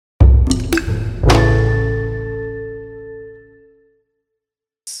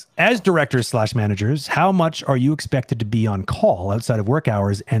As directors slash managers, how much are you expected to be on call outside of work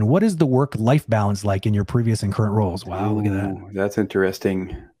hours? And what is the work-life balance like in your previous and current roles? Wow, look at that. That's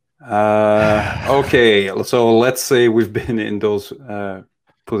interesting. Okay, so let's say we've been in those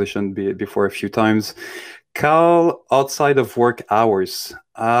positions before a few times. Call outside of work hours.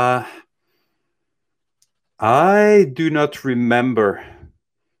 I do not remember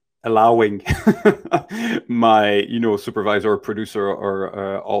allowing my supervisor or producer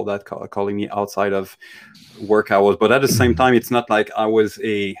or all that calling me outside of work hours, but at the same time it's not like I was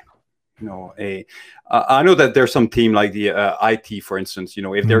I know that there's some team like the IT, for instance,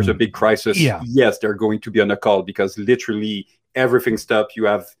 if there's a big crisis, yes, they're going to be on a call because literally everything stopped. You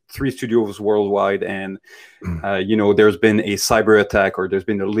have 3 studios worldwide, and there's been a cyber attack or there's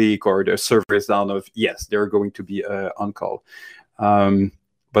been a leak or the server is down. Yes, they're going to be on call.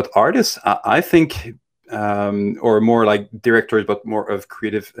 But artists, I think, or more like directors, but more of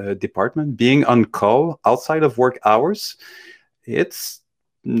creative department, being on call outside of work hours, it's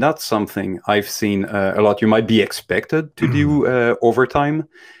not something I've seen a lot. You might be expected to do overtime,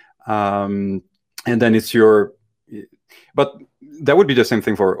 and then it's but that would be the same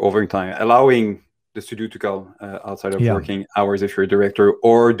thing for overtime, allowing the studio to call outside of working hours if you're a director,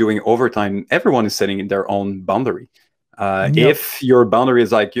 or doing overtime. Everyone is setting their own boundary. If your boundary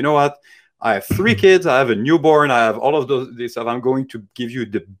is like, you know what, I have 3 kids, I have a newborn, I have all of this stuff, I'm going to give you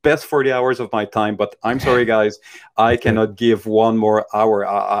the best 40 hours of my time, but I'm sorry, guys, I cannot give 1 more hour.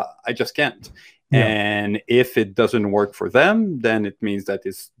 I just can't. And if it doesn't work for them, then it means that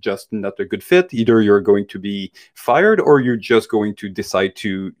it's just not a good fit. Either you're going to be fired or you're just going to decide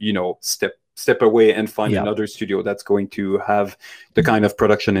to, step away and find another studio that's going to have the kind of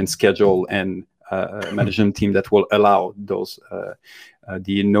production and schedule and management team that will allow those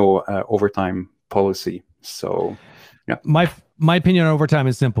the no overtime policy. So my opinion on overtime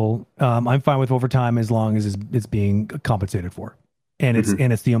is simple. I'm fine with overtime as long as it's being compensated for, and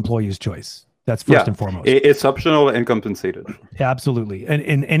it's the employee's choice. That's first and foremost. It's optional and compensated. Absolutely.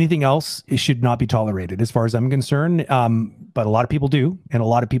 And anything else, it should not be tolerated as far as I'm concerned. But a lot of people do. And a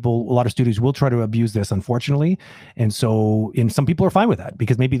lot of studios will try to abuse this, unfortunately. And some people are fine with that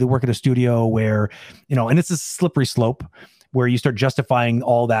because maybe they work at a studio where, and it's a slippery slope where you start justifying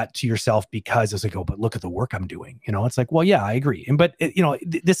all that to yourself because it's like, oh, but look at the work I'm doing. It's like, well, yeah, I agree. But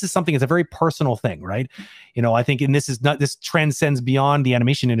this is something, it's a very personal thing, right? I think, and this transcends beyond the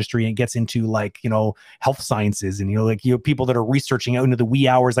animation industry and gets into like, health sciences and, people that are researching out into the wee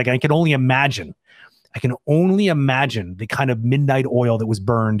hours. Like I can only imagine the kind of midnight oil that was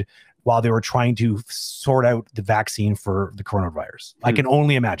burned while they were trying to sort out the vaccine for the coronavirus. I can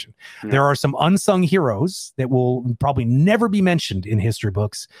only imagine. There are some unsung heroes that will probably never be mentioned in history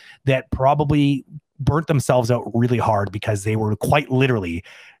books that probably burnt themselves out really hard because they were quite literally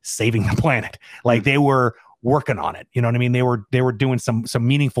saving the planet. Like they were working on it. You know what I mean? They were doing some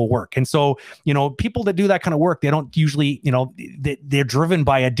meaningful work. And so, people that do that kind of work, they don't usually, they're driven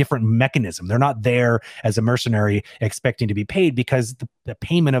by a different mechanism. They're not there as a mercenary expecting to be paid because the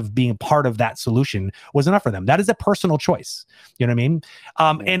payment of being part of that solution was enough for them. That is a personal choice. You know what I mean?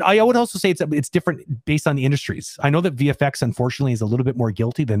 And I would also say it's different based on the industries. I know that VFX, unfortunately, is a little bit more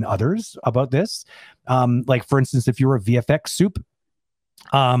guilty than others about this. Like, for instance, if you're a VFX soup,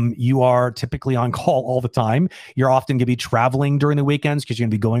 you are typically on call all the time. You're often going to be traveling during the weekends because you're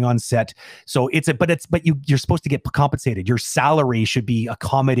going to be going on set. So you're supposed to get compensated. Your salary should be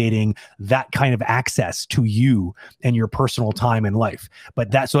accommodating that kind of access to you and your personal time in life.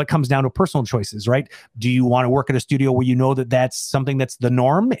 So it comes down to personal choices, right? Do you want to work at a studio where you know that that's something that's the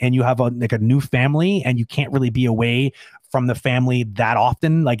norm and you have a new family and you can't really be away from the family that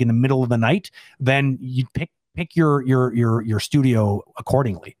often, like in the middle of the night? Then you pick your studio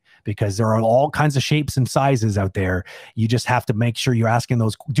accordingly, because there are all kinds of shapes and sizes out there. You just have to make sure you're asking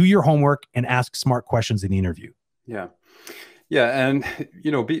do your homework and ask smart questions in the interview. Yeah. And,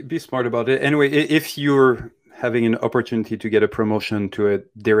 be smart about it. Anyway, if you're having an opportunity to get a promotion to a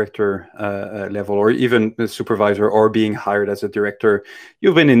director level, or even a supervisor, or being hired as a director,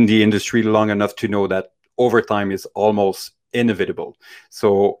 you've been in the industry long enough to know that overtime is almost inevitable.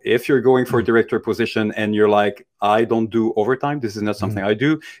 So if you're going for a director position and you're like, I don't do overtime, this is not something I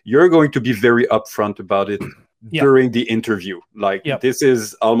do, you're going to be very upfront about it during the interview. Like this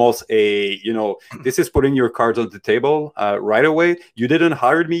is almost this is putting your cards on the table right away. You didn't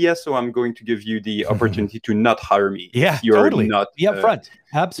hire me yet, so I'm going to give you the opportunity to not hire me. Yeah, you're totally. Not be upfront.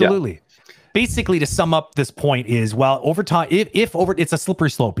 Absolutely. basically, to sum up this point is, well, overtime, if it's a slippery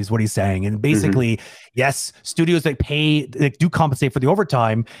slope is what he's saying. And basically, yes, studios that do compensate for the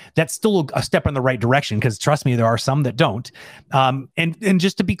overtime, that's still a step in the right direction, because trust me, there are some that don't. And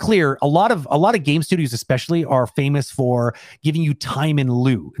just to be clear, a lot of game studios especially are famous for giving you time in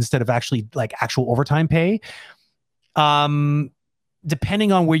lieu instead of actually like actual overtime pay.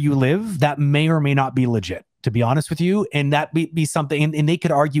 Depending on where you live, that may or may not be legit, to be honest with you. And that be something, and they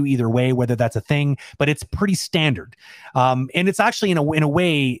could argue either way, whether that's a thing, but it's pretty standard. And it's actually in a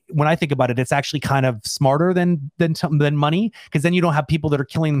way, when I think about it, it's actually kind of smarter than money, because then you don't have people that are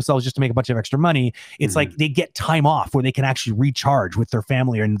killing themselves just to make a bunch of extra money. It's like they get time off where they can actually recharge with their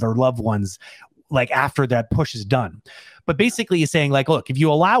family and their loved ones, like after that push is done. But basically he's saying, like, look, if you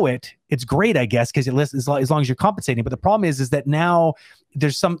allow it, it's great, I guess, because as long as you're compensating. But the problem is that now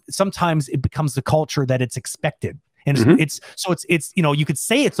there's sometimes it becomes the culture that it's expected. And it's you could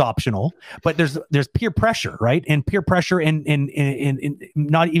say it's optional, but there's peer pressure, right? And peer pressure and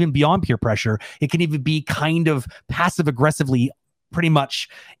not even beyond peer pressure, it can even be kind of passive aggressively pretty much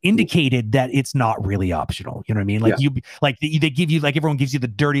indicated that it's not really optional. You know what I mean? Like they give you, like, everyone gives you the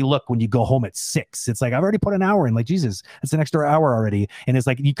dirty look when you go home at 6. It's like, I've already put an hour in. Like, Jesus, it's an extra hour already. And it's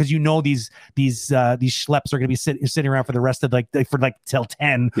like, because these schleps are going to be sitting around for the rest of for till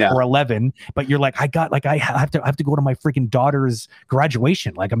 10 or 11. But you're like, I have to go to my freaking daughter's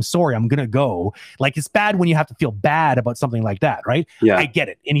graduation. Like, I'm sorry, I'm gonna go. Like, it's bad when you have to feel bad about something like that, right? Yeah, I get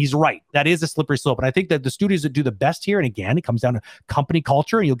it, and he's right. That is a slippery slope. And I think that the studios that do the best here, and again, it comes down to company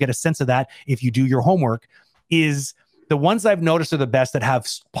culture, and you'll get a sense of that if you do your homework, is the ones I've noticed are the best that have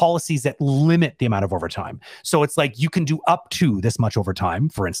policies that limit the amount of overtime. So it's like, you can do up to this much overtime,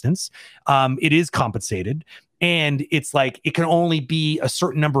 for instance. It is compensated, and it's like, it can only be a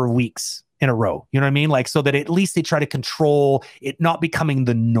certain number of weeks in a row. You know what I mean? Like, so that at least they try to control it not becoming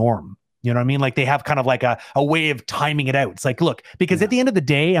the norm. You know what I mean? Like, they have kind of like a way of timing it out. It's like, look, because at the end of the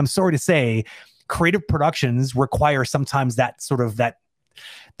day, I'm sorry to say, creative productions require sometimes that sort of that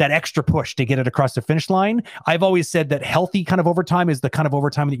extra push to get it across the finish line. I've always said that healthy kind of overtime is the kind of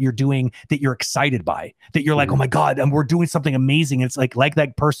overtime that you're doing that you're excited by, that you're like, oh my God, and we're doing something amazing. It's like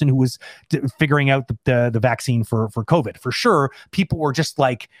that person who was figuring out the vaccine for COVID. For sure, people were just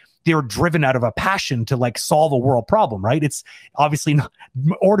like, they were driven out of a passion to like solve a world problem, right? It's obviously not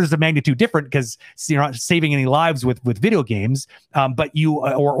orders of magnitude different, because you're not saving any lives with video games, but you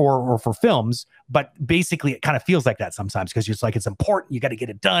or for films. But basically, it kind of feels like that sometimes, because it's like, it's important, you got to get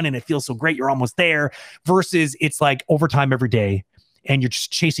it done, and it feels so great, you're almost there. Versus it's like overtime every day, and you're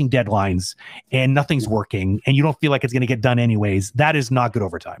just chasing deadlines, and nothing's working, and you don't feel like it's going to get done anyways. That is not good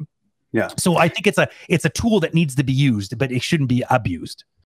overtime. Yeah. So I think it's a tool that needs to be used, but it shouldn't be abused.